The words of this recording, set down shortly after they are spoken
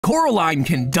Coraline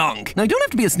can dunk. Now, you don't have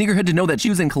to be a sneakerhead to know that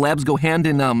shoes and collabs go hand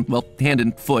in, well, hand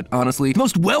and foot, honestly. The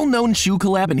most well-known shoe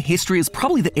collab in history is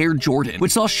probably the Air Jordan,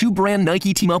 which saw shoe brand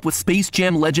Nike team up with Space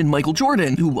Jam legend Michael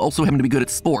Jordan, who also happened to be good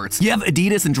at sports. You have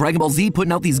Adidas and Dragon Ball Z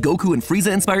putting out these Goku and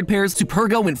Frieza-inspired pairs.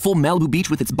 Supergo went full Malibu Beach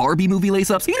with its Barbie movie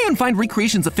lace-ups. You can even find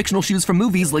recreations of fictional shoes from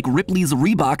movies like Ripley's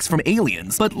Reeboks from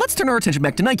Aliens. But let's turn our attention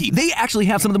back to Nike. They actually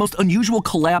have some of the most unusual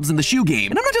collabs in the shoe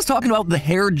game. And I'm not just talking about the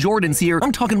Air Jordans here.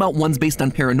 I'm talking about ones based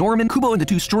on Paranorman, Kubo and the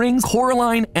Two Strings,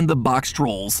 Coraline, and the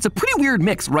Boxtrolls. It's a pretty weird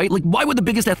mix, right? Like, why would the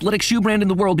biggest athletic shoe brand in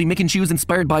the world be making shoes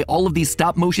inspired by all of these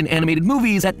stop-motion animated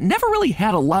movies that never really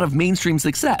had a lot of mainstream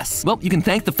success? Well, you can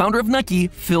thank the founder of Nike,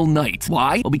 Phil Knight.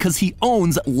 Why? Well, because he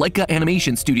owns Leica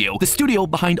Animation Studio, the studio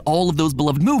behind all of those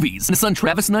beloved movies. And his son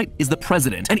Travis Knight is the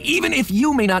president. And even if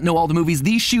you may not know all the movies,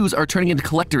 these shoes are turning into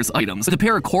collector's items, with a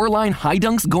pair of Coraline high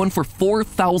dunks going for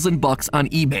 $4,000 on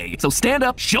eBay. So stand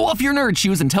up, show off your nerd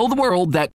shoes, and tell the world that